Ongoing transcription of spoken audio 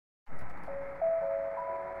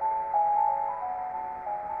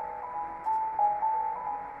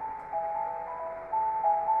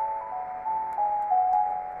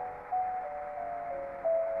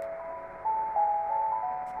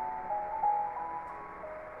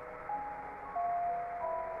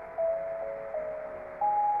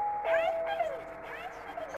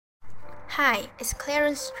Hi, it's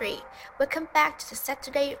Clarence Street. Welcome back to the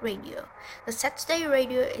Saturday Radio. The Saturday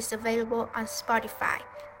Radio is available on Spotify,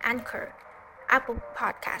 Anchor, Apple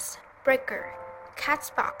Podcasts, Breaker,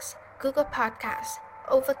 Castbox, Google Podcasts,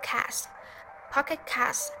 Overcast, Pocket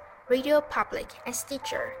Casts, Radio Public, and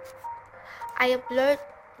Stitcher. I upload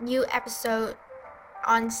new episodes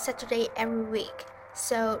on Saturday every week,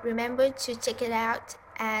 so remember to check it out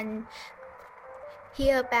and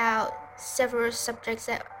hear about several subjects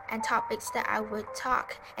and topics that I would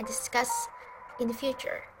talk and discuss in the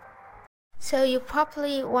future. So you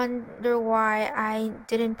probably wonder why I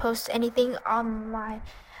didn't post anything on my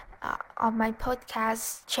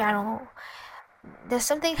podcast channel. There's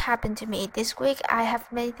something happened to me this week. I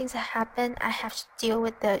have many things that happen. I have to deal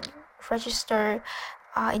with the register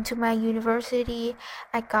into my university.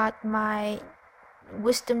 I got my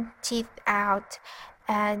wisdom teeth out,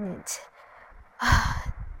 and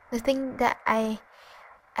the thing that I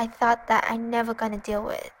thought that I never gonna deal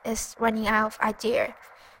with is running out of idea.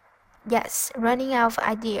 Yes, running out of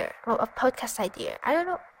idea or a podcast idea. I don't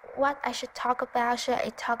know what I should talk about. Should I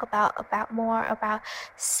talk about more about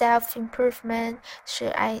self improvement?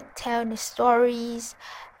 Should I tell the stories?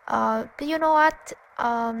 But you know what?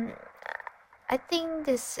 I think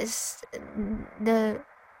this is the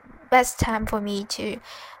best time for me to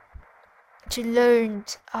learn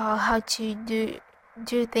how to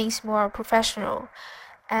do things more professional,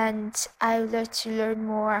 and I would like to learn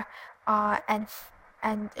more and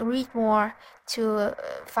read more to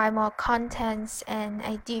find more contents and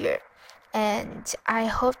idea. And I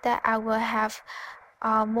hope that I will have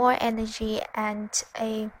more energy and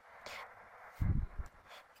a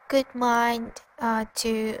good mind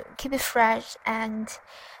to keep it fresh and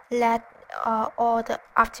let all the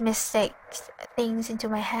optimistic things into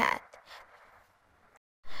my head.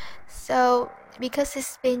 So because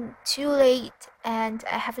it's been too late and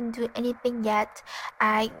I haven't done anything yet,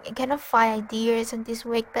 I cannot find ideas on this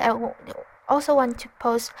week, but I also want to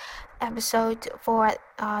post episode for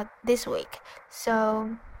this week.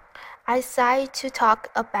 So I decided to talk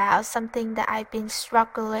about something that I've been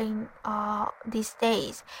struggling these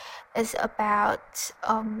days. It's about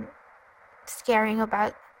scaring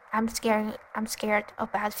about I'm scared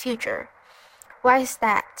about future. Why is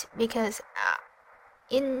that? Because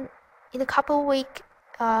in a couple weeks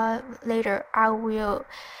later, I will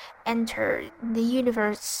enter the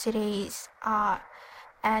universities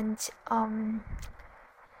and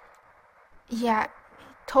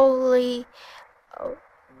totally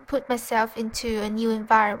put myself into a new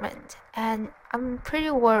environment, and I'm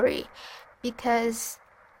pretty worried because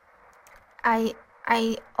I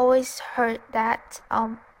always heard that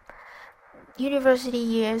university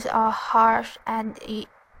years are harsh, and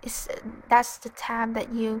that's the time that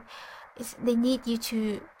they need you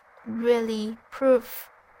to really prove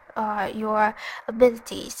your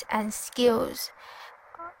abilities and skills,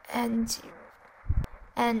 and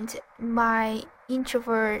my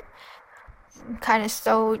introvert kind of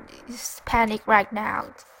so panic right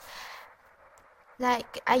now.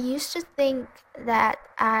 Like, I used to think that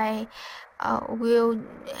I will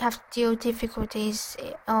have still difficulties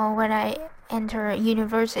when I enter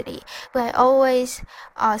university, but I always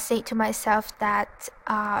say to myself that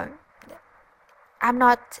I'm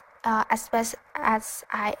not as best as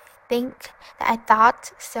I think that I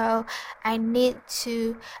thought, so I need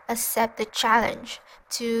to accept the challenge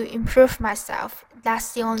to improve myself.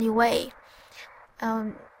 That's the only way.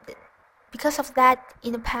 Because of that,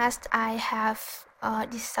 in the past, I have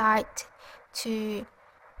decided to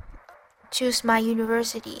choose my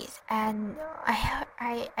universities, and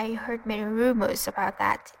I heard many rumors about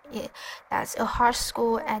that. That's a hard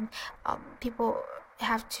school, and people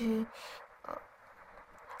have to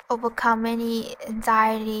overcome any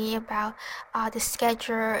anxiety about the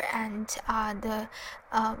schedule and the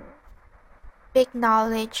big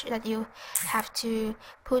knowledge that you have to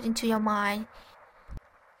put into your mind,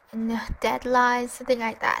 and the deadlines, something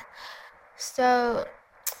like that. So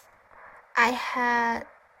I had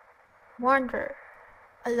wondered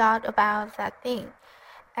a lot about that thing,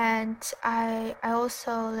 and I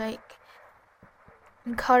also like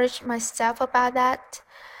encourage myself about that.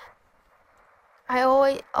 I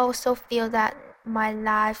always also feel that my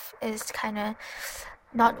life is kind of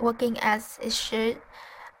not working as it should.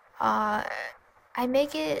 I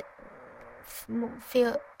make it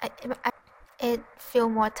feel it feel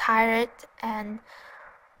more tired and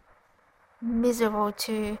miserable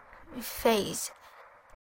to face,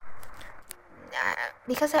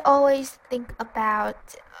 because I always think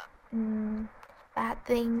about bad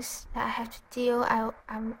things that I have to deal.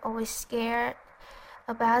 I'm always scared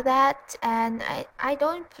about that, and I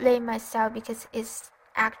don't blame myself because it's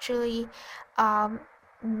actually the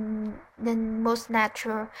most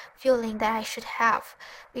natural feeling that I should have,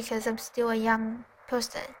 because I'm still a young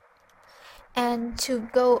person. And to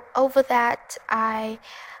go over that, I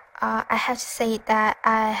have to say that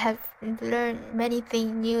I have learned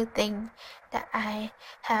new things that I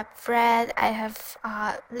have read. I have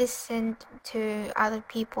listened to other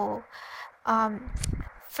people.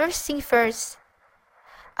 First thing first,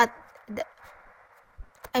 uh, th-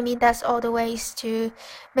 that's all the ways to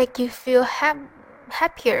make you feel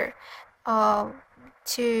happier,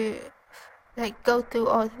 to like go through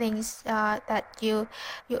all things that you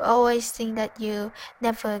always think that you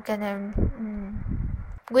never gonna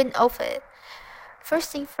win over it.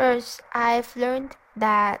 First thing first, I've learned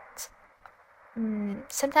that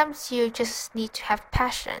sometimes you just need to have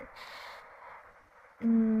passion.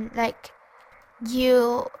 Like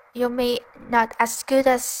you may not as good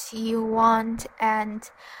as you want, and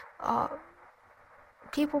uh,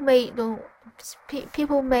 people may don't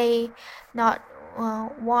people may not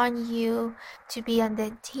want you to be on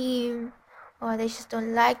the team, or they just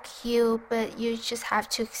don't like you, but you just have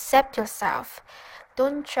to accept yourself.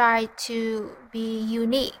 Don't try to be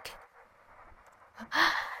unique.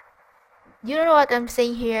 You know what I'm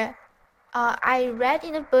saying here? I read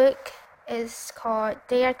in a book, it's called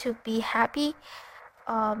Dare to Be Happy,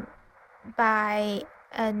 um, by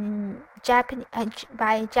a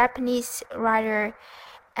Japanese writer,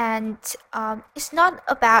 and it's not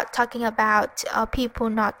about talking about people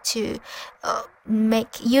not to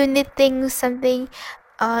make unit things something.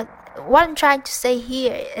 What I'm trying to say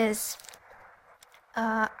here is,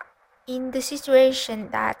 in the situation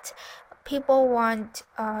that people want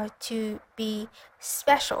to be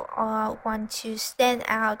special or want to stand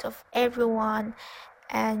out of everyone,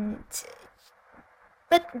 and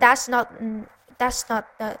but that's not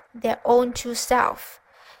their own true self.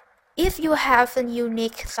 If you have a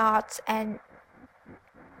unique thoughts and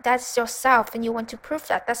that's yourself and you want to prove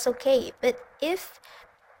that, that's okay. But if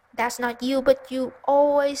that's not you, but you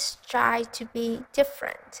always try to be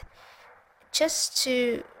different just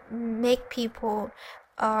to make people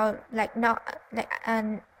like not like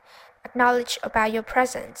acknowledge about your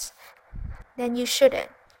presence, then you shouldn't.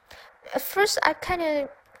 At first I kind of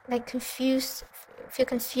like feel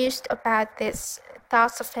confused about this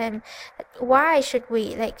thoughts of him. Why should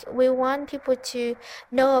we want people to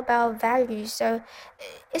know about values, so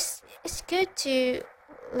it's good to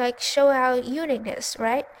like show our uniqueness,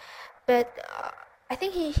 right? But I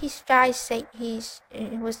think he was trying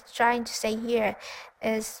to say here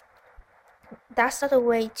is that's not a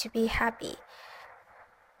way to be happy.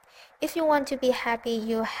 If you want to be happy,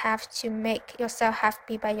 you have to make yourself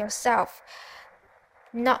happy by yourself.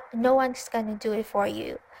 No one's gonna do it for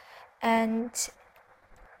you, and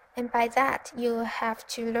by that you have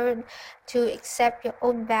to learn to accept your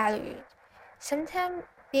own value. Sometimes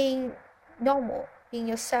being normal, being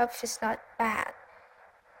yourself is not bad,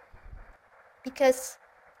 because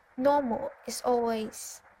normal is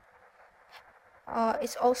always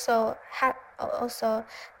it's also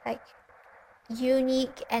like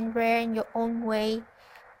unique and rare in your own way.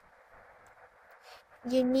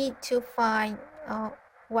 You need to find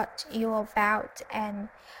what you're about, and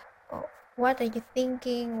uh, what are you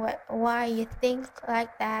thinking, why you think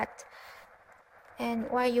like that, and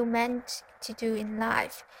what you meant to do in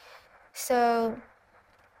life. So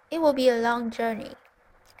it will be a long journey,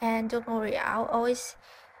 and don't worry, I'll always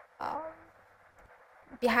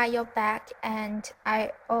behind your back, and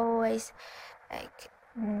I always like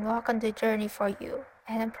walk on the journey for you,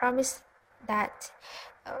 and I promise that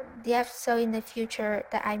the episode in the future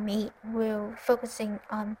that I made will focusing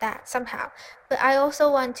on that somehow. But I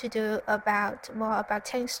also want to do more about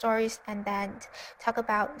telling stories, and then talk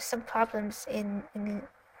about some problems in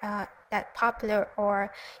that popular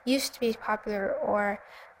or used to be popular or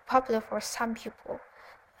popular for some people.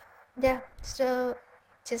 Yeah, so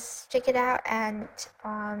just check it out and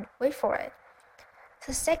wait for it.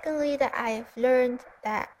 So secondly, that I've learned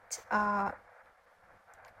that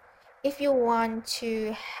if you want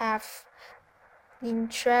to have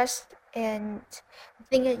interest in the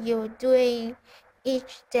thing that you're doing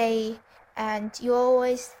each day, and you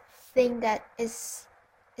always think that it's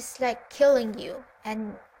like killing you,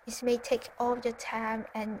 and it may take all your time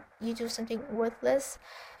and you do something worthless,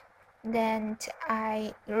 then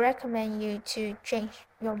I recommend you to change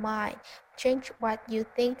your mind, change what you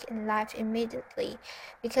think in life immediately,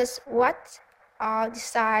 because what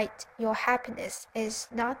decide your happiness is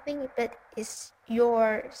nothing but is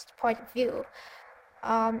your point of view.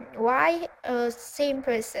 Why a same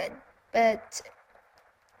person, but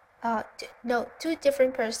two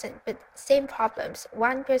different person but same problems.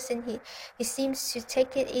 One person he seems to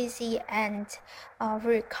take it easy and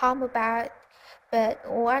very calm about it, but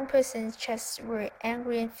one person is just very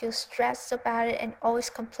angry and feel stressed about it and always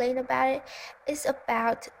complain about it. It's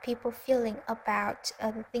about people feeling about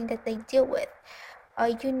the thing that they deal with.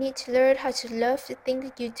 You need to learn how to love the thing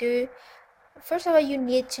that you do. First of all, you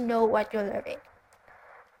need to know what you're loving,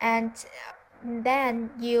 and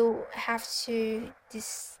then you have to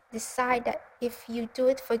decide that if you do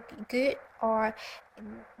it for good or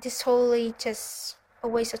this totally just a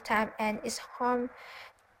waste of time and it's harm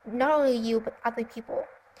not only you but other people.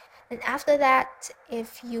 And after that,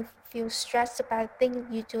 if you feel stressed about the thing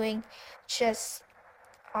you're doing, just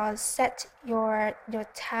set your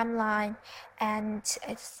timeline and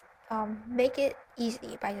make it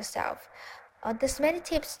easy by yourself. There's many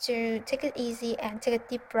tips to take it easy and take a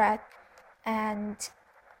deep breath, and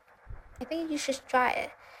I think you should try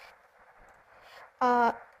it.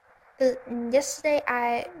 Yesterday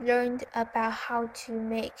I learned about how to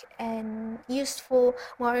make an useful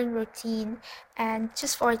morning routine, and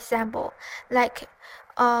just for example, like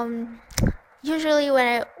usually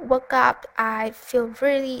when I woke up I feel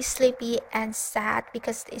really sleepy and sad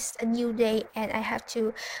because it's a new day and I have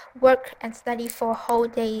to work and study for a whole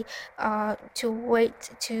day to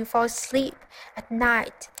wait to fall asleep at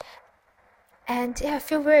night. And yeah, I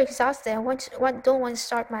feel very exhausted. Don't want to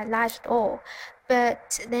start my life at all.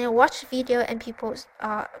 But then I watch video and people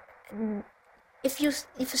if you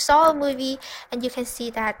saw a movie and you can see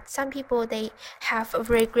that some people they have a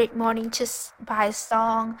very great morning just by a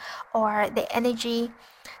song or the energy.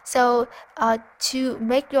 So to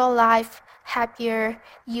make your life happier,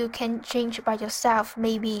 you can change by yourself.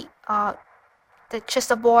 Maybe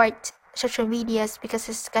just avoid social medias because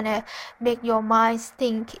it's gonna make your mind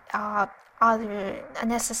think other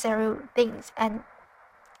unnecessary things, and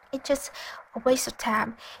it's just a waste of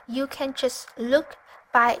time. You can just look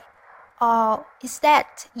by instead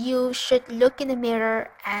you should look in the mirror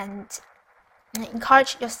and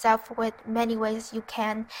encourage yourself with many ways you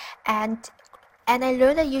can, and I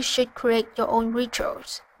learned that you should create your own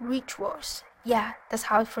rituals. Yeah, that's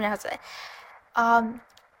how I pronounce it. um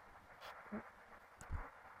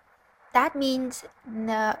that means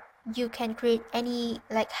you can create any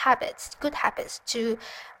like habits, good habits to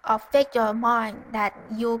affect your mind that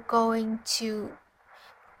you're going to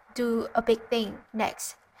do a big thing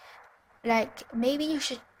next. Like maybe you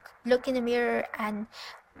should look in the mirror and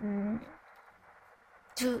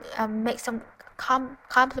to make some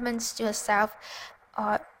compliments to yourself.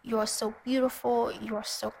 You're so beautiful, you're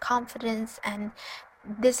so confident, and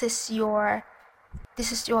this is your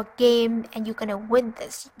game, and you're gonna win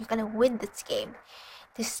this. You're gonna win this game.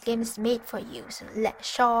 This game is made for you. So let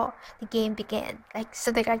show the game begin. Like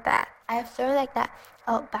something like that. I have learned like that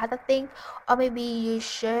about the thing, or maybe you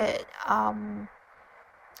should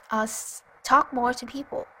talk more to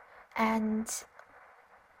people, and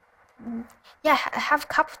yeah, have a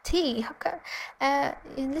cup of tea. And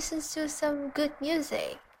listen to some good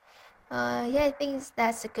music. Yeah, I think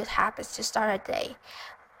that's a good habit to start a day.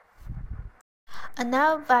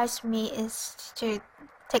 Another advice for me is to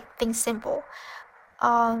take things simple.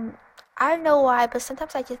 I don't know why, but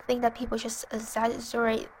sometimes I just think that people just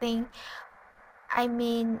exaggerate things. I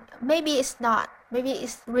mean, maybe it's not. Maybe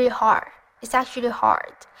it's really hard. It's actually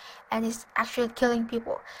hard, and it's actually killing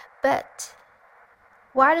people. But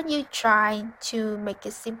why don't you try to make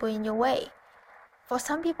it simple in your way? For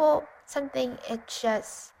some people, something it's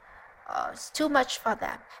just it's too much for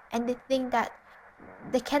them, and they think that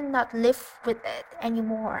they cannot live with it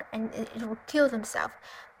anymore, and it will kill themselves.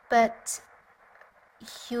 But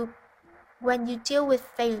you, when you deal with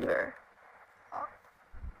failure,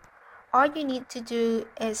 all you need to do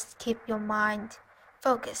is keep your mind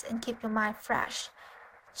focused and keep your mind fresh.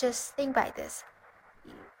 Just think by this.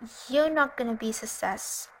 You're not gonna be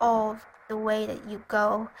success all the way that you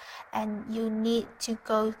go, and you need to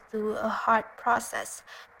go through a hard process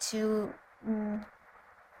to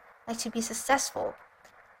to be successful.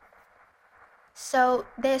 So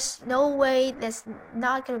there's no way, there's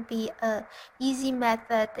not gonna be a easy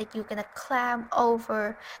method that you're gonna climb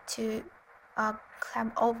over to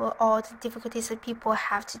climb over all the difficulties that people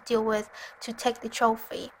have to deal with to take the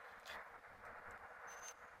trophy.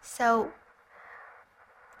 So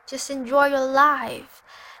just enjoy your life,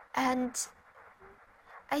 and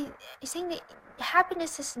I think that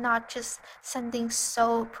happiness is not just something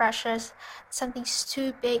so precious, something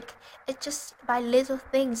too big. It's just by little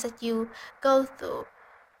things that you go through,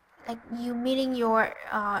 like you meeting your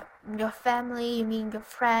family, you meeting your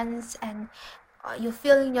friends, and you're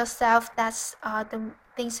feeling yourself, that's the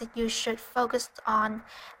things that you should focus on,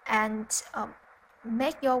 and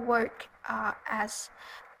make your work as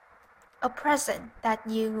a present that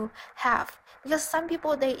you have. Because some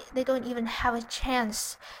people, they don't even have a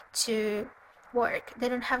chance to work, they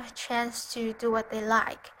don't have a chance to do what they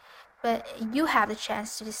like, but you have the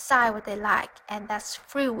chance to decide what they like, and that's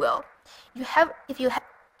free will. If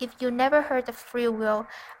you never heard of free will,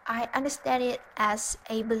 I understand it as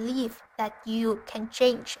a belief that you can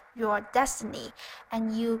change your destiny,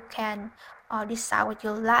 and you can decide what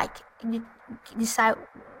you like, and you decide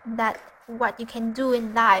that what you can do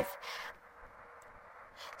in life.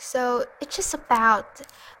 So it's just about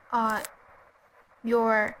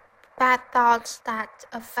your bad thoughts that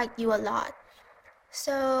affect you a lot.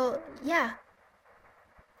 So yeah,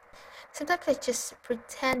 sometimes I just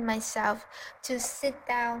pretend myself to sit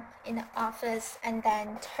down in the office and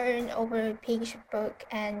then turn over a page of book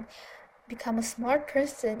and become a smart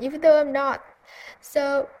person, even though I'm not.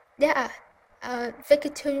 So yeah, fake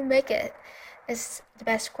it till you make it is the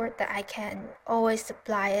best quote that I can always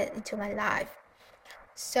apply it into my life.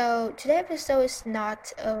 So today's episode is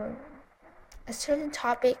not a certain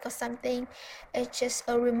topic or something. It's just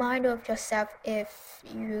a reminder of yourself. If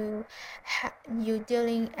you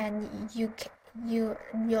dealing and you're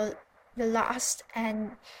lost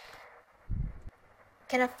and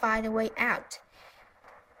cannot find a way out,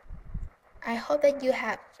 I hope that you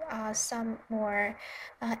have some more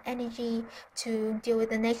energy to deal with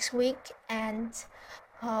the next week. And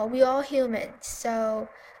we're all human, so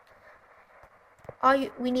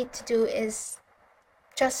we need to do is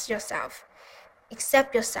trust yourself,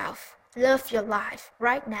 accept yourself, love your life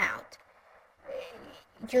right now.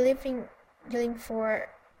 You're living for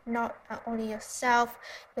not only yourself,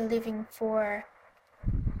 you're living for,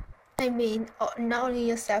 not only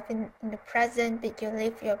yourself in the present, but you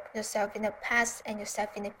live yourself in the past and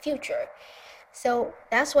yourself in the future. So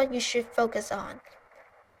that's what you should focus on.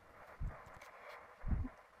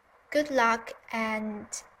 Good luck, and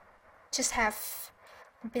just have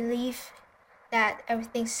belief that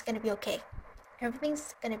everything's gonna be okay.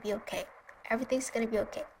 Everything's gonna be okay. Everything's gonna be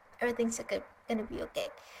okay. Everything's gonna be okay.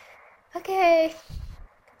 Okay,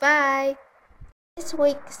 bye. This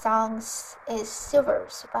week's songs is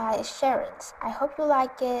Silvers by Sharon. I hope you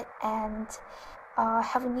like it, and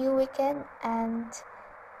have a new weekend, and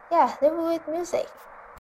yeah, live with music.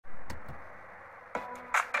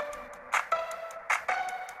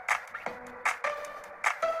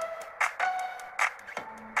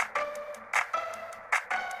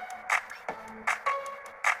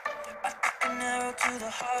 An arrow to the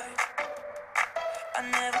heart. I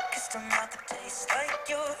never kissed a mouth that tastes like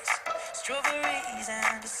yours. Strawberries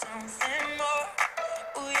and something more.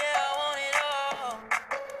 Oh yeah, I want it all.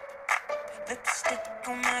 Lipstick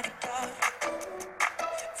on my guitar.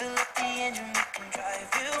 Fill up the engine, we can drive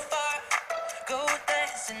real far. Go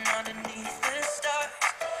dancing underneath the stars.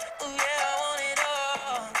 Oh yeah, I want it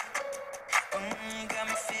all. Got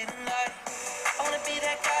me feeling like I wanna be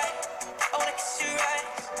that guy. I wanna kiss your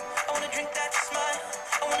eyes. I wanna drink that smile.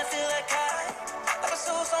 I wanna feel like my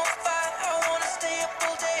soul's on fire. I wanna stay up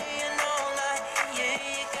all day and all night. Yeah,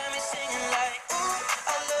 you got me singing like, ooh,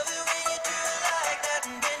 I love it when you do it like that.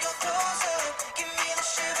 And when you're closer, give me the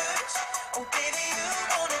shivers. Oh baby, you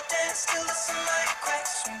wanna dance till the sunlight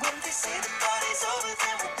cracks. And when they say the party's over,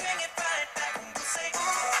 then we'll bring it right back. And we'll say, ooh,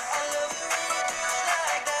 I love it when you do it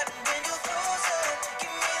like that. And when you're closer,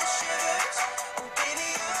 give me the shivers. Oh baby,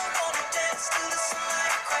 you wanna dance till the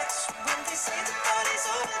sunlight cracks. And when they say the party's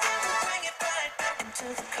over, then we'll bring it right back into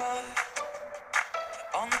the car.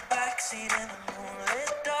 On the backseat in the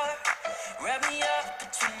moonlit dark. Wrap me up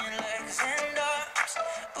between your legs and arms.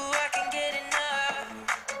 Ooh, I can get enough.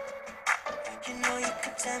 You know you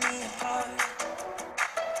could tear me apart.